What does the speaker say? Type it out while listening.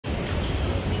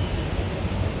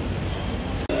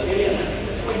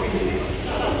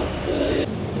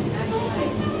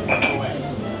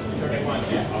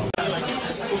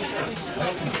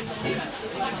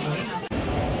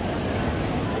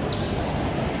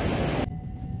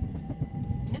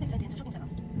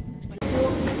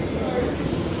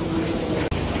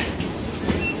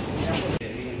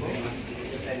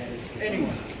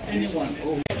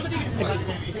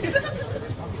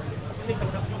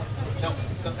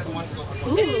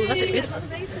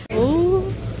pretty good.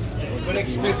 Ooh. The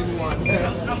next expensive one.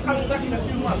 I'm coming back in a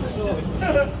few months, so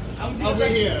I'll be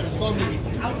here. Call me.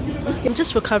 I'm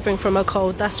just recovering from a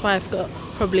cold, that's why I've got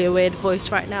probably a weird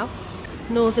voice right now.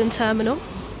 Northern Terminal.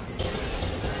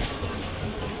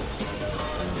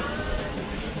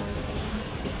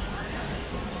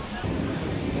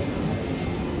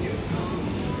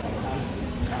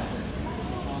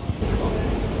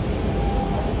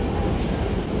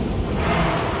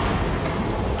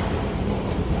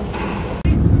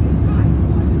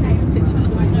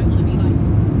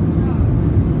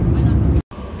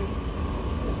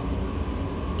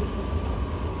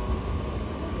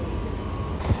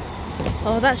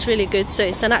 Oh, that's really good. So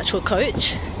it's an actual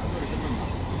coach.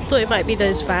 Thought it might be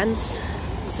those vans.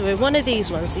 So we're one of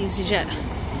these ones, EasyJet.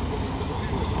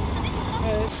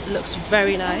 It looks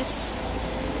very nice.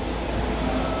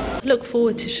 Look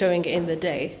forward to showing it in the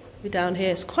day. We're down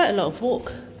here. It's quite a lot of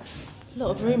walk. A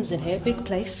lot of rooms in here. Big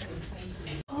place.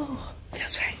 Oh,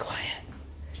 feels very quiet.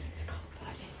 It's cold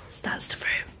out here. So that's the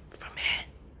room from here.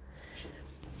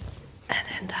 And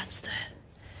then that's the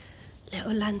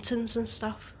little lanterns and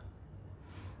stuff.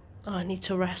 Oh, I need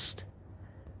to rest.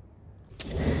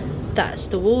 That's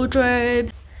the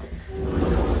wardrobe.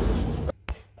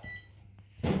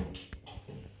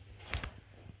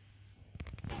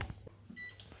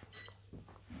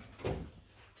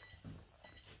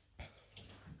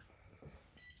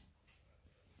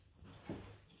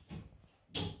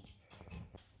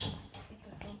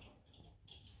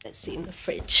 Let's see in the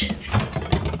fridge.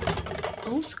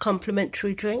 Also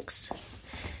complimentary drinks.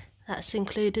 That's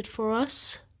included for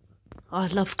us. Oh, I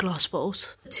love glass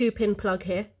bottles. 2-pin plug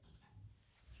here.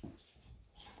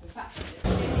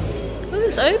 Oh,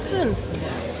 it's open.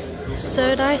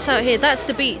 So nice out here. That's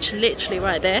the beach, literally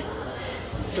right there.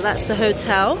 So that's the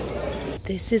hotel.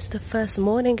 This is the first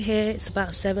morning here. It's about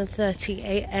 7:30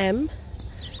 AM.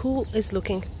 Pool is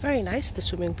looking very nice, the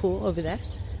swimming pool over there.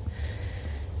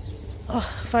 Oh,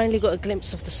 finally got a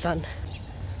glimpse of the sun.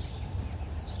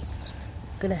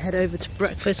 Gonna head over to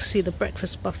breakfast. See, the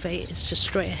breakfast buffet is just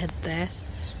straight ahead there,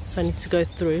 so I need to go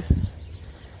through.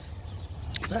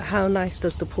 But how nice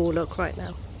does the pool look right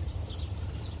now?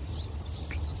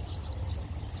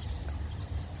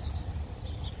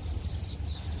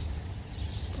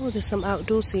 Oh, there's some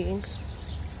outdoor seating.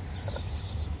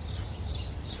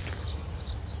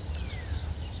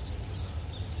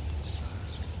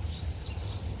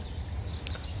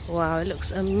 Wow, it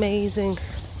looks amazing.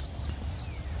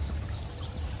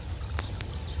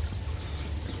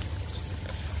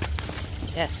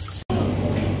 Yes.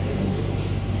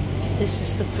 This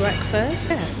is the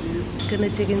breakfast. Yeah. Gonna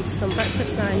dig into some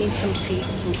breakfast now. I need some tea,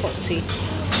 some hot tea.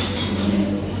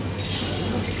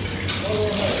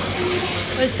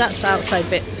 Oh, that's the outside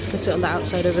bit. Just gonna sit on the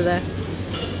outside over there.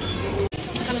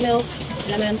 Chamomile,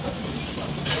 lemon,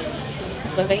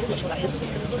 vervain, not sure what that is.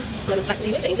 Lemon black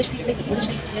tea. Is it English tea? English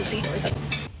tea, lemon tea.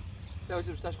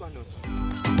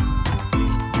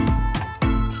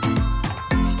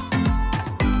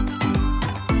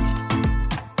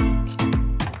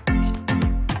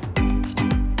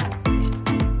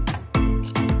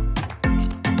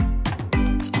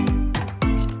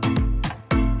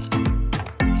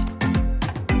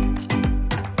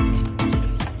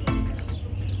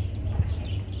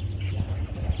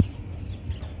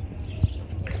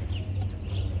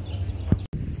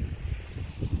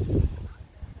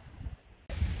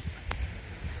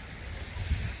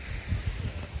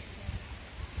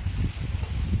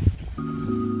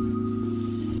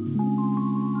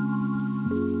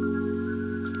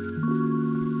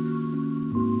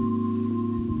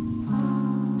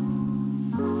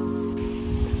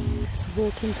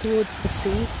 Walking towards the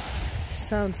sea.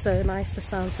 Sounds so nice, the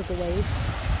sounds of the waves.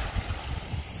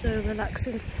 So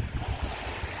relaxing.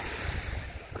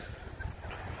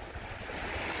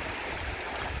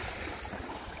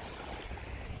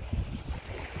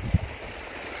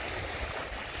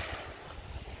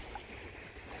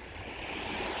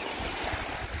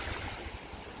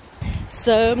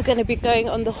 So I'm going to be going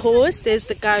on the horse. There's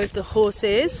the guy with the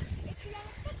horses.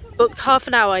 Booked half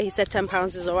an hour. He said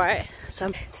 £10 is alright. So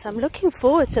I'm looking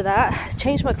forward to that.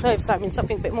 Change my clothes so I'm in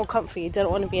something a bit more comfy. Don't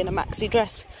want to be in a maxi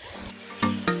dress.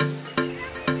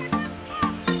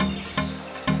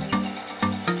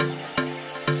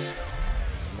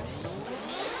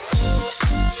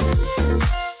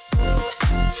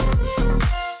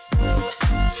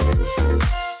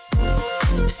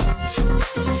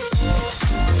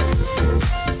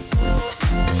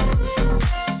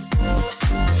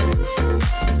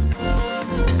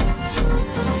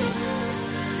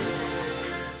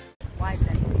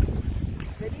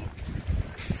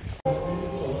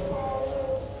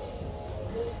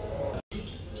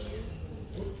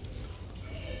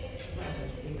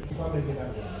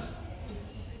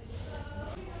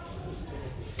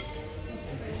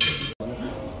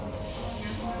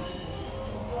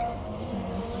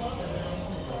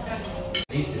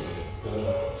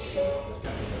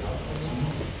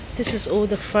 This is all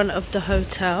the front of the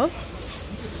hotel.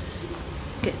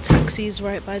 Get taxis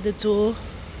right by the door.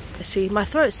 I see, my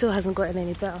throat still hasn't gotten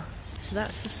any better. So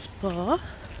that's the spa.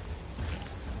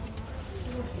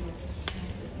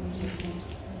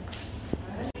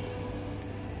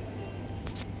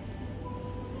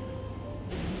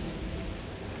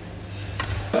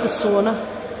 The sauna.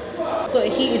 Got a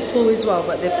heated pool as well,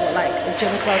 but they've got like a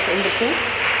gym class in the pool.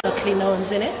 Luckily no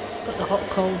one's in it. Got the hot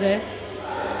cold there.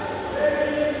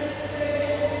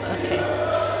 Okay,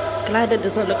 glad it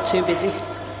doesn't look too busy.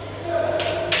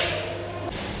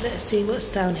 Let's see what's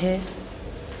down here.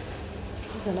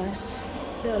 These are nice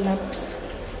little lamps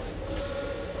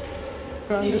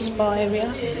around the spa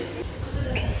area.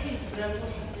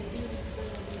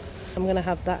 I'm gonna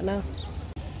have that now.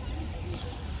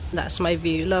 That's my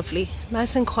view, lovely.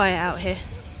 Nice and quiet out here.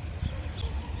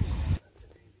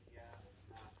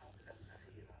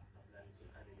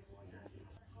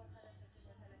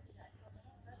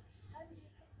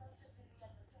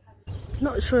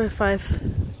 Not sure if I've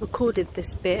recorded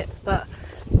this bit, but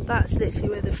that's literally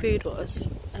where the food was.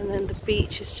 And then the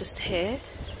beach is just here.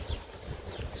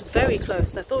 It's very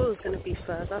close. I thought it was going to be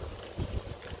further.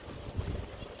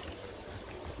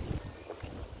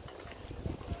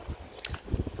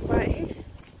 Right here.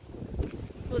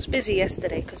 It was busy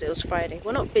yesterday because it was Friday.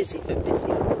 Well, not busy, but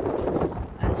busy.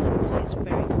 As you can see, it's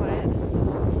very quiet.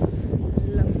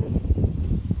 Lovely.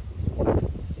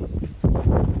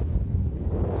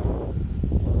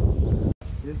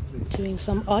 Doing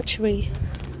some archery.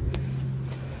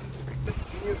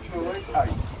 Your right eye.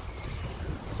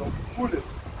 So pull it.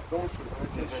 Don't shoot.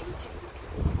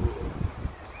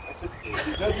 I said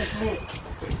it doesn't move.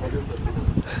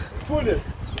 Pull it.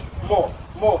 More.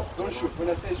 Don't shoot. When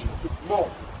I say shoot, more.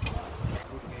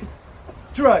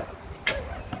 Try.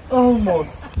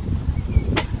 Almost.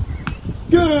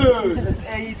 Good. That's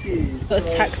 80. Got a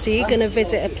taxi. Gonna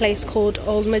visit a place called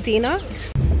Old Madina.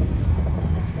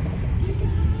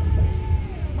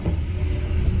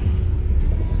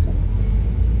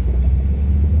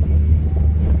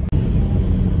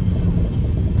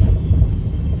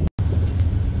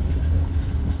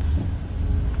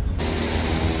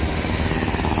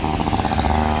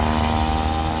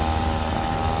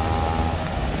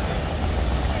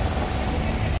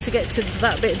 To get to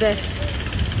that bit there.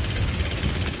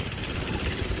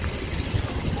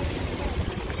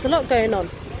 There's a lot going on.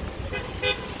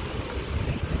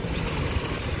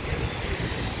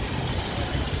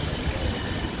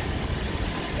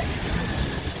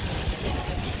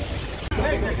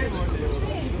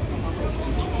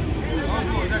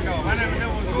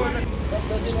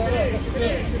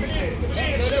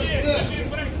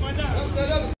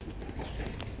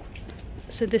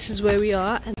 So this is where we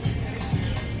are. And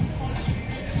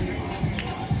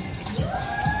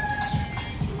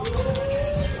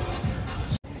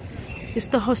it's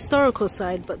the historical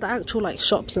side, but the actual like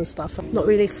shops and stuff I'm not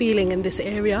really feeling in this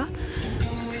area.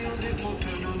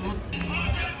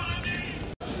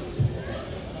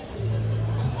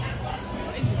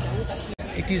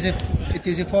 It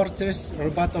is a fortress,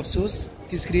 ribat of Sousse.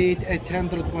 It is created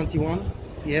 821.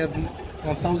 We have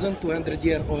 1,200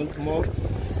 years old more.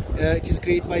 It is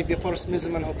created by the first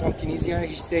Muslim who come to Tunisia.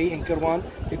 He stay in Kirwan,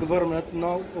 the government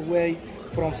now away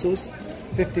from Sousse,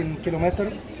 15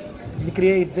 kilometers. He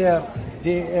create there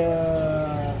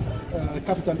the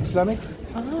capital Islamic,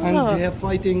 and they are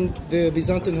fighting the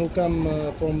Byzantine who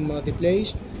come from the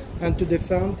place, and to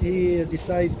defend he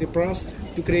decide the prince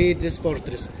to create this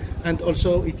fortress. And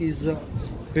also it is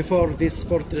before this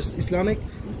fortress Islamic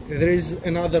there is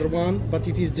another one, but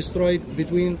it is destroyed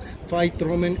between fight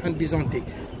Roman and Byzantine,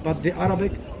 but the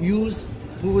Arabic use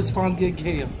who was founded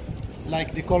here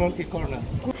like the colon corner.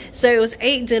 So it was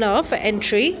 8 dinar for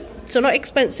entry. So not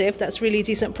expensive, that's really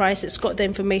decent price. It's got the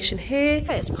information here.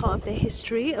 It's part of the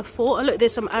history of fort. Oh look,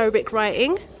 there's some Arabic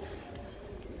writing.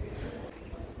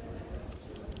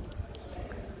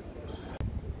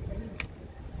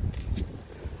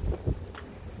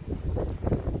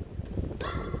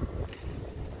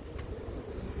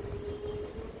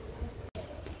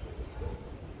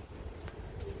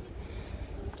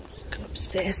 Go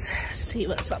upstairs, see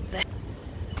what's up there.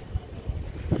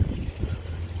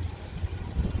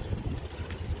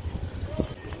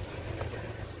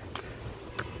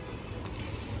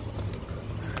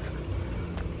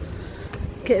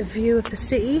 Get a view of the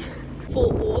city.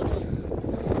 Fort walls.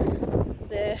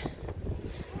 There's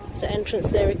the entrance,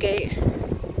 there a gate.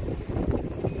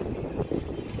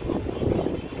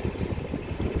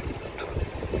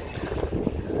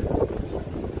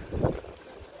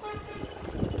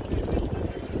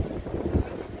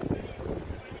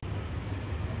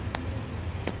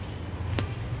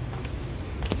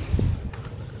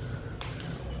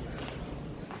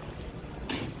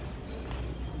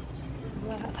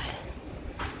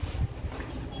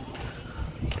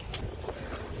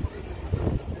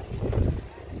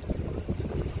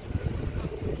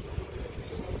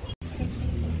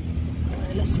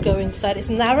 Let's go inside. It's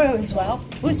narrow as well.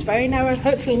 Oh, it's very narrow.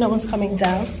 Hopefully no one's coming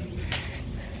down.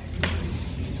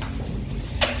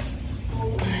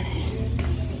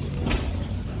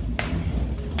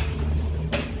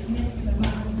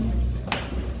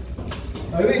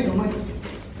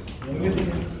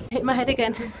 Hit my head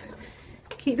again.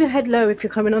 Keep your head low if you're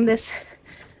coming on this.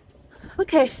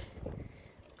 Okay,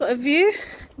 got a view,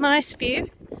 nice view.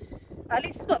 At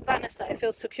least it's got banners that I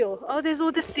feel secure. Oh, there's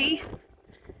all the sea.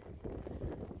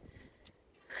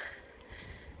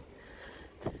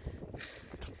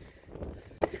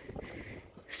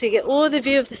 So you get all the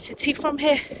view of the city from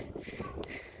here.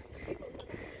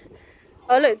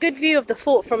 Oh look, good view of the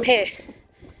fort from here.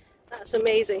 That's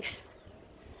amazing.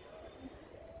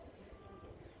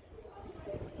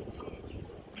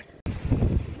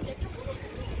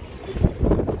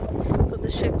 Got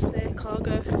the ships there,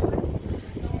 cargo.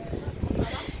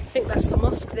 I think that's the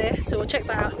mosque there, so we'll check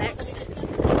that out next.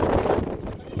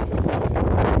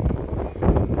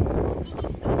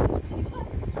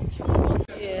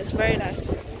 Yeah, it's very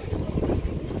nice.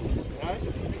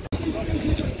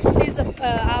 These are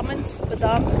almonds,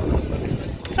 badam.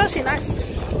 It's actually nice.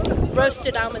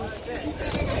 Roasted almonds.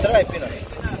 Dry peanuts.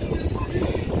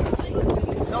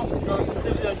 No,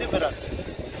 it's different.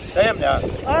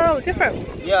 Oh,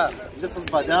 different. Yeah, this is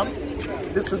badam,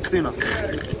 this is peanuts.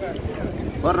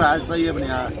 برا عاد صيبني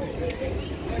ها.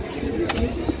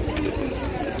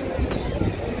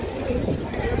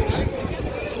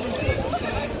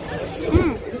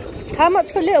 How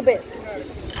much for a little bit?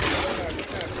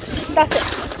 That's it.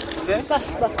 Okay. That's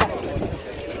fine.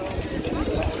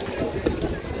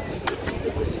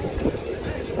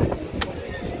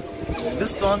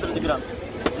 This 200 grams.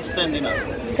 This 10 dinar.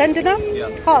 10 dirham? Yeah.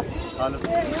 Half. Halal.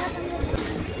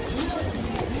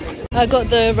 I got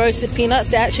the roasted peanuts.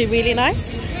 They're actually really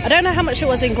nice. I don't know how much it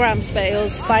was in grams, but it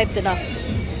was 5 dirham.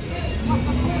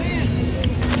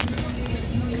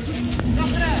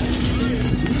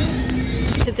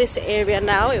 To this area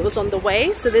now, it was on the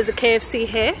way. So there's a KFC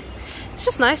here. It's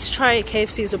just nice to try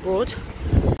KFCs abroad.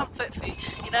 Comfort food,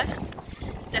 you know.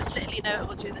 Definitely know it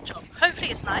will do the job. Hopefully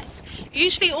it's nice.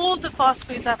 Usually all the fast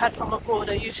foods I've had from abroad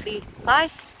are usually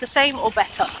nice, the same or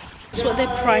better. That's what their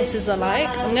prices are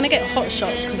like. I'm gonna get hot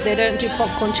shots because they don't do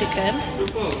popcorn chicken.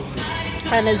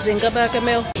 And a zinger burger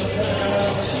meal.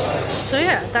 So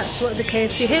yeah, that's what the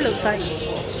KFC here looks like.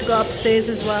 We go upstairs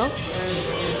as well.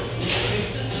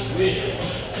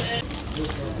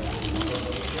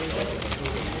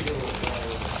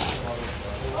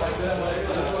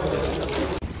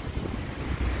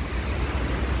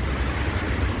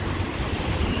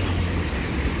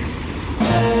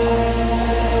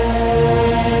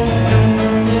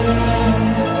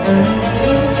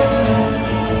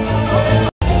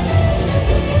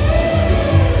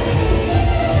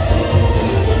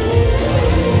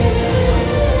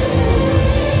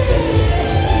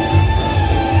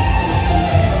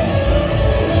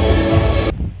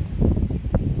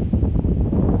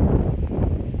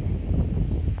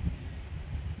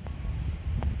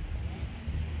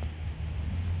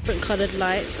 Different coloured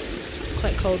lights. It's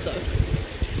quite cold though.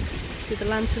 See the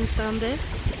lanterns down there?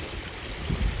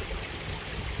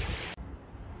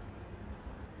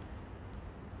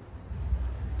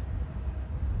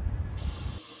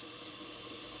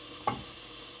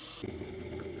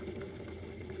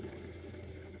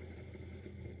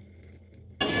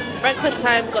 Breakfast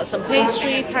time, got some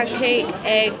pastry, pancake,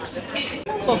 eggs,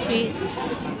 coffee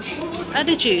and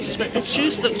a juice, but this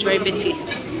juice looks very bitty.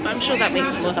 I'm sure that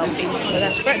makes it more healthy. So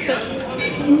that's breakfast.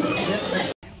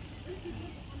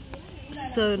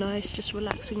 So nice, just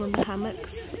relaxing on the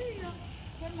hammocks.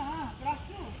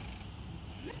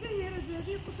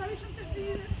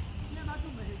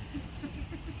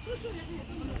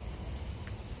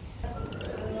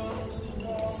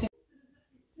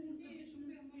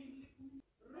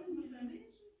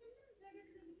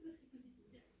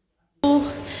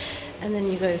 And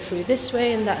then you go through this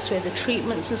way, and that's where the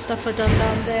treatments and stuff are done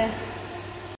down there.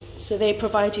 So they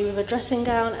provide you with a dressing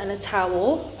gown and a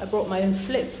towel. I brought my own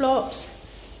flip-flops.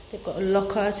 They've got a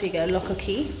locker, so you get a locker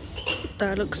key.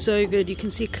 That looks so good. You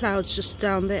can see clouds just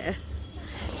down there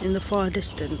in the far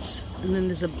distance. And then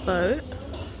there's a boat.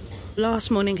 Last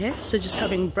morning here, so just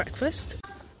having breakfast.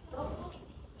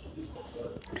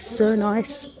 So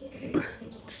nice. The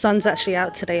sun's actually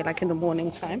out today, like in the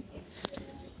morning time.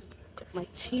 Got my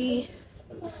tea,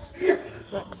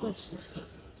 breakfast.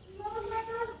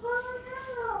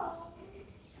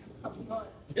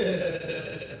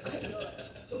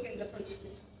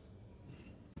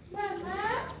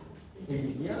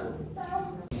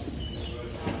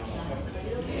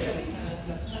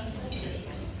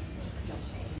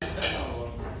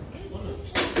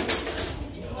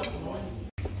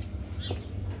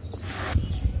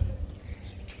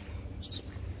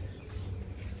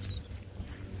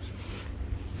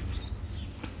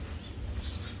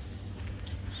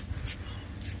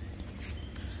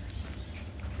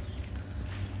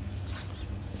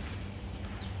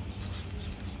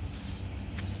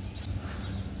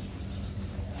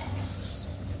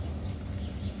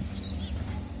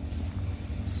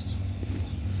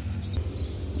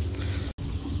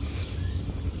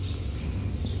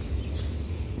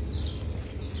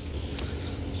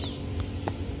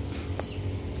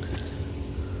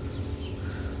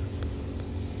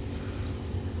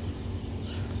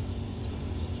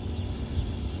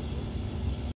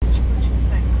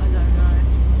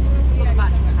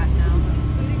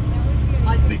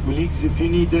 please, if you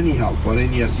need any help or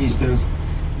any assistance,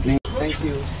 please. Thank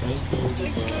you.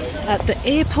 Thank you. At the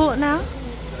airport now.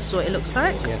 This is what it looks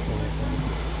like. Yeah.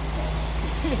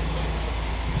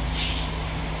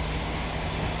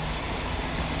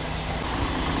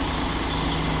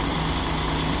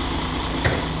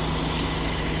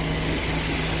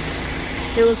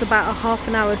 It was about a half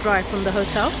an hour drive from the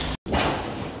hotel.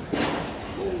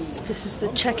 So this is the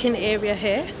check-in area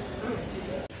here.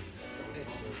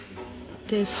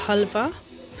 There's halva,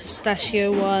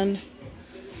 pistachio one,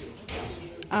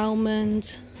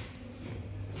 almond.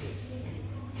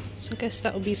 So I guess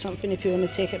that would be something if you want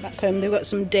to take it back home. They've got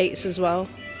some dates as well.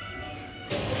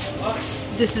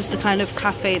 This is the kind of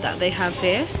cafe that they have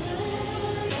here.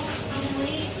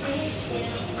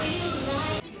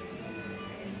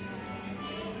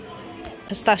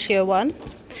 Pistachio one,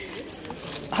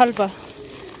 halva,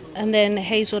 and then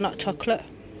hazelnut chocolate,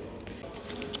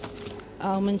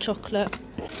 almond chocolate.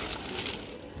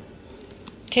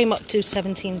 Came up to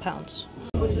 £17.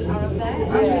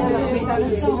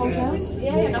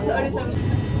 Yeah,